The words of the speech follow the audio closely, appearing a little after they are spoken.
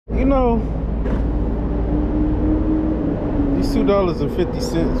You know, these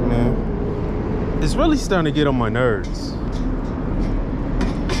 $2.50, man, it's really starting to get on my nerves.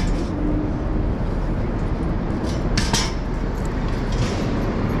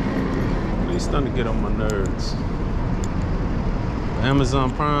 It's starting to get on my nerves.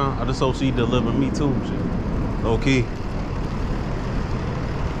 Amazon Prime, I just hope she deliver me too. Low key.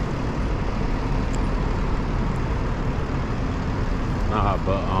 Nah,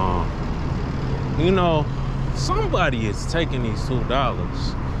 but you know, somebody is taking these $2.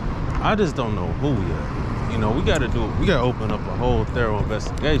 I just don't know who yet. You know, we gotta open up a whole thorough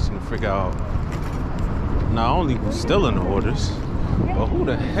investigation to figure out not only who's stealing the orders, but who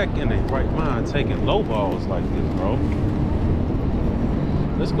the heck in their right mind taking low balls like this, bro?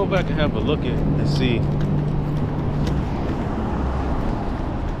 Let's go back and have a look at and see.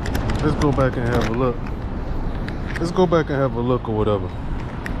 Let's go back and have a look. Let's go back and have a look or whatever.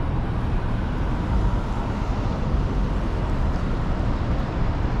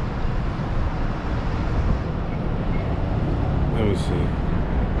 Let me see.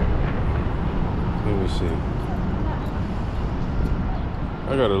 Let me see. I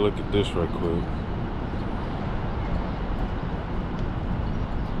gotta look at this right quick.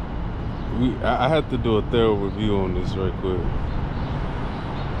 I had to do a thorough review on this right quick.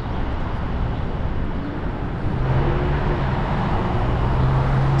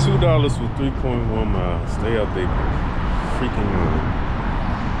 $2 for 3.1 miles. Stay out there, freaking mind.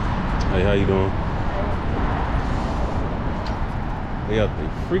 Hey, how you doing? They out there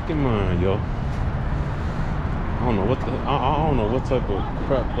freaking mind, yo. I don't know what I don't know what type of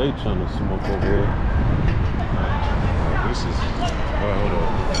crap they trying to smoke over here. This is hold up.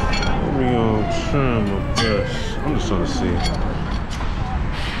 Let me try my best. I'm just trying to see.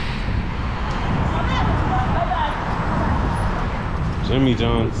 Jimmy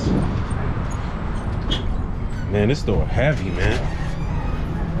John's. Man, this store heavy, man.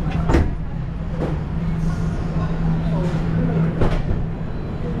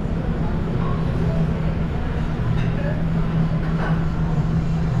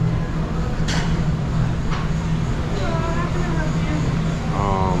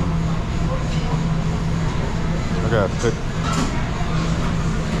 I gotta pick.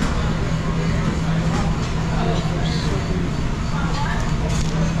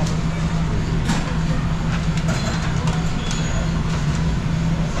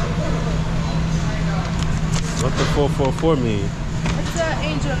 What the 444 mean? It's an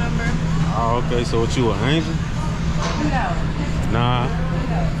angel number. Oh, okay. So what, you an angel? No. Nah.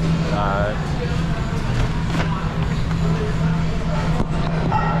 No. Alright.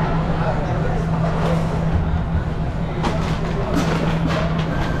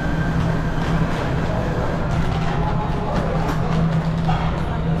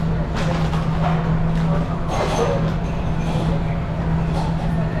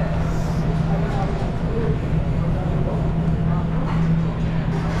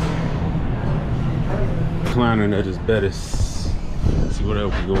 Reclining at his bettest. See what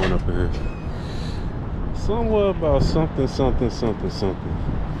else we going up in here. Somewhere about something. See.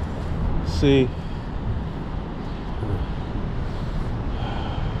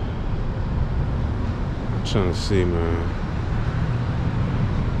 I'm trying to see, man.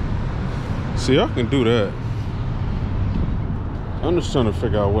 See, I can do that. I'm just trying to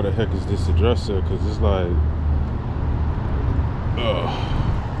figure out what the heck is this address at, because it's like,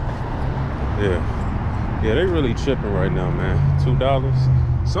 yeah. Yeah, they really tripping right now, man.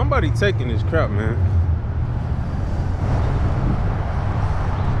 $2. Somebody taking this crap, man.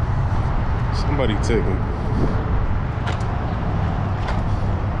 Somebody taking.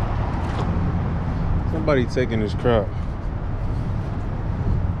 Somebody taking this crap.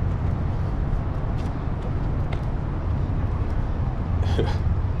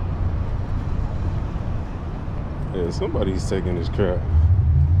 Yeah, somebody's taking this crap.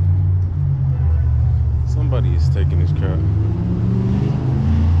 Somebody is taking this crap.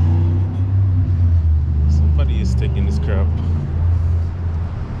 Somebody is taking this crap.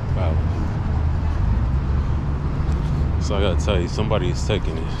 Wow. So I gotta tell you, somebody is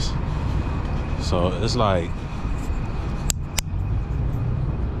taking this. So it's like,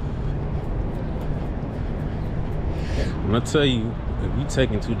 when I tell you, if you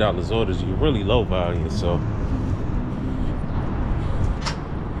taking $2 orders, you're really low value. So